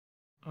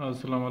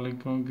Assalamu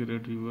alaikum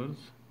great viewers.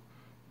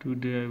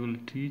 Today I will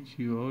teach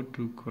you how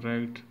to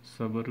correct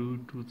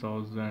Subaru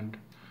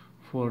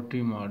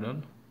 2040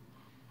 model.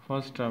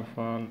 First of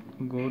all,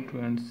 go to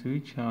and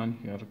switch on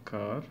your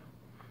car.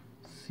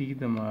 See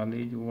the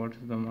mileage. What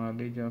is the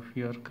mileage of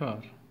your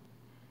car?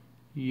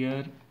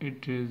 Here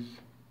it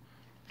is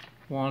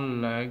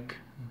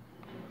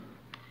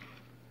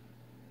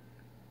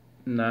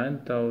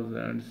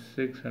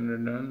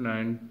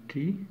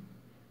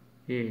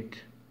 1,09,698.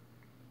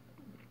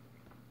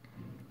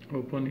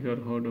 Open your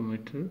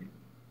odometer,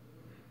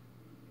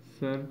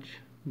 search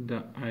the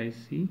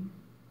IC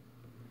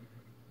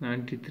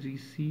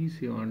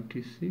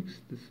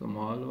 93C76, the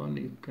small one.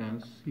 You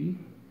can see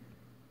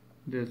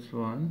this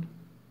one.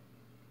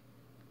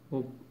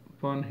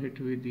 Open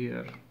it with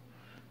your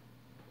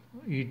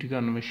heat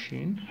gun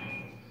machine,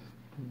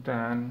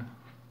 then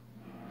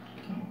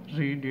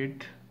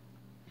read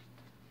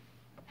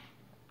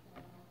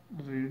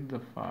the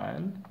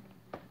file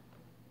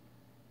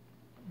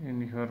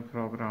in your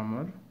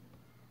programmer.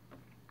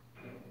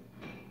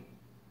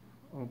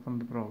 Open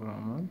the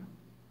programmer,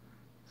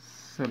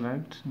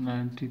 select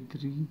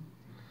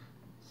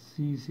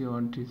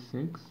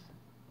 93C76,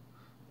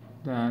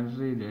 then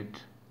read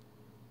it.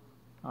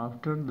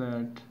 After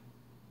that,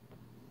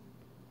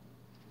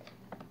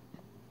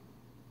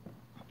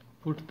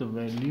 put the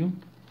value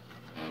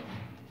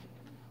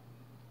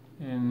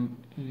in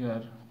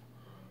your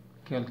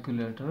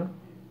calculator.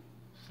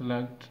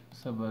 Select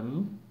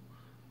Subaru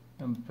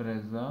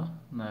Impreza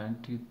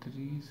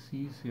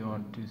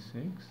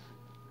 93C76,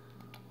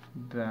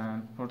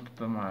 then put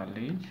the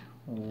mileage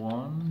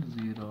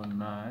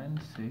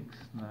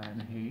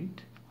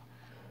 109,698.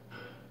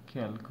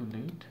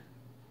 Calculate,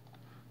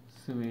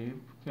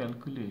 sweep,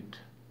 calculate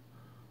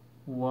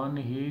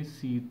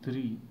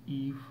 1AC3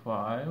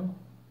 E5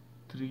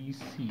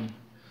 3C.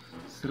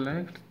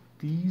 Select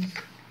these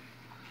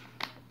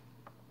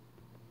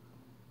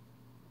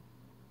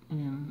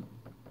in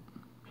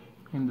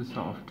the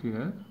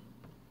software.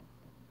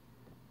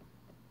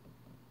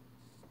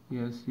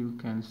 Yes, you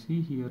can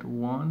see here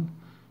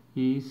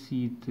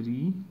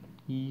 1AC3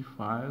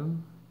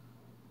 E5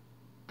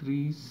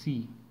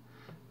 3C.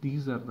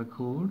 These are the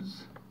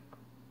codes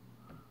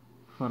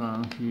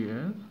from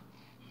here.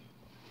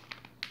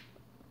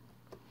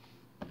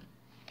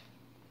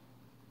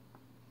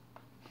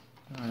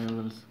 I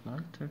will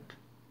select it.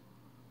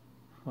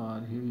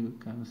 For here you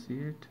can see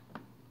it.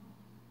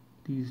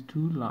 These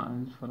two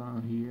lines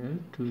from here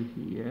to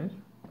here.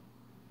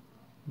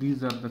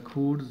 These are the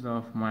codes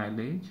of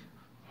mileage.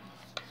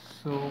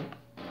 So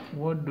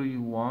what do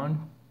you want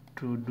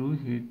to do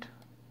it?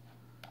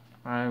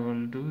 I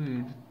will do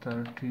it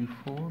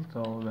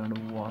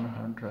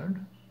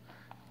 34,100.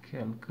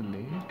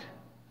 Calculate.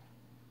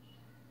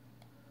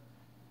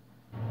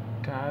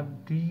 Type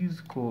these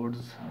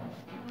codes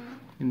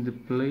in the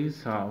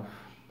place of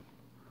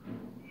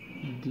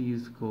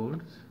these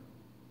codes.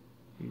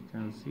 You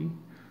can see.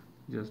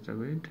 Just a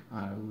wait.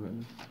 I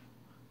will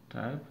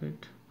type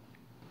it.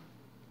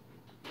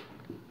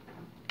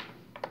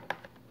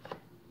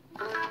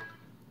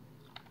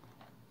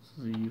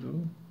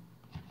 Zero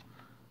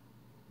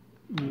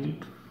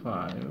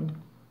 85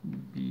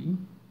 B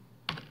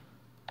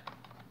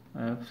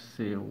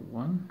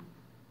F7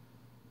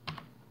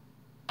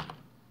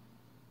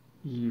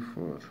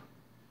 E4.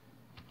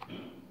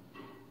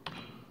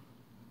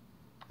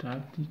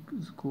 Type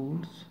these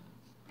codes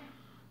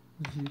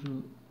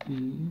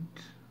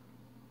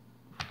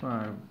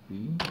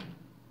 085B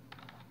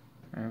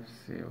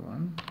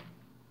F7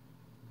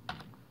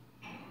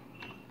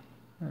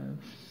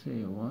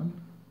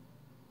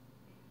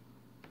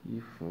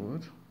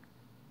 E4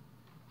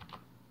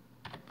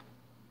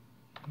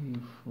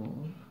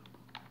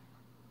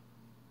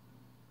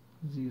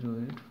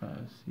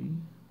 085C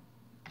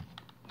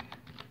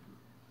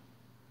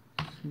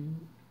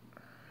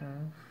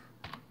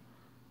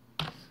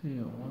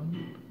F7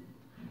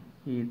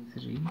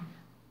 E3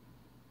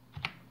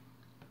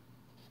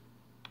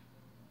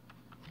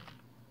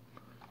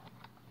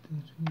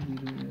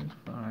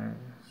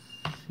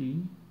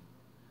 3085C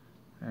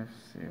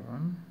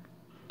F7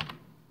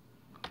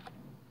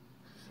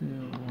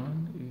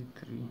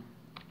 E3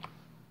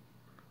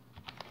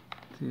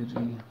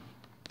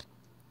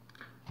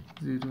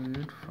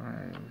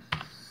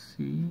 3085C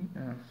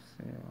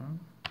F7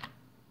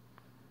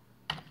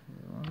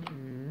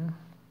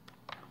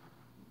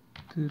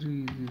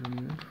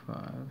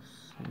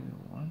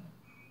 3085C1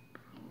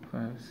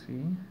 5C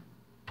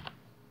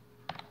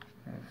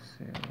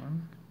F7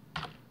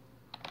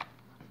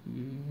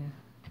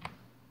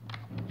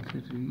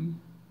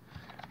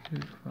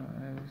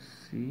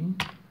 E385C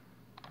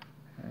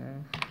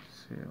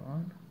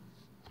F7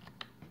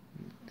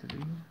 E3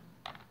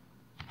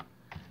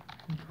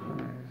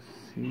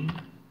 5C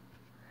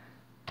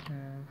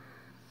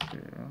F7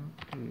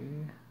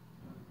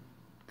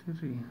 A3.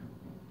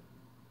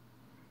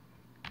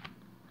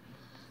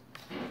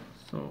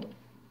 So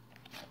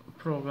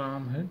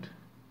program it.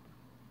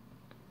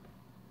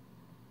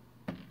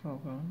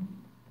 Program.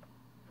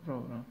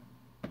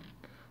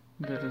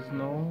 there is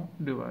no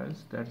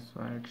device, that's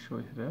why it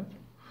shows here.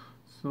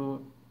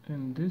 So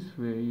in this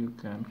way you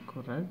can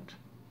correct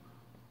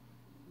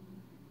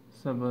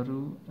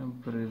Subaru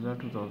Impreza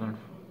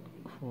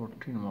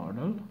 2014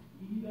 model.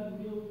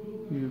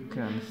 You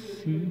can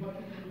see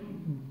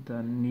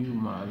the new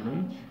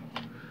mileage,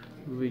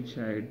 which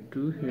I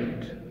do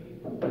hit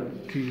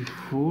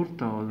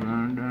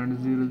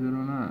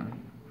 34,009.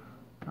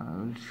 I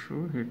will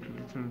show it a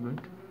little bit.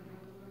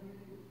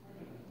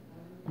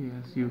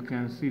 Yes, you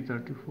can see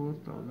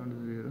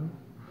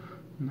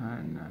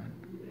 34,099.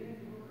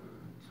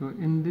 So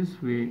in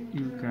this way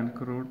you can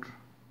correct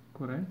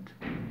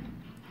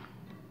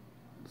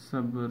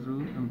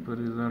Subaru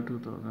Impreza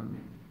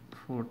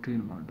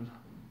 2014 model.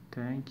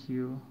 Thank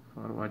you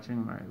for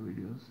watching my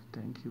videos.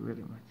 Thank you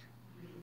very much.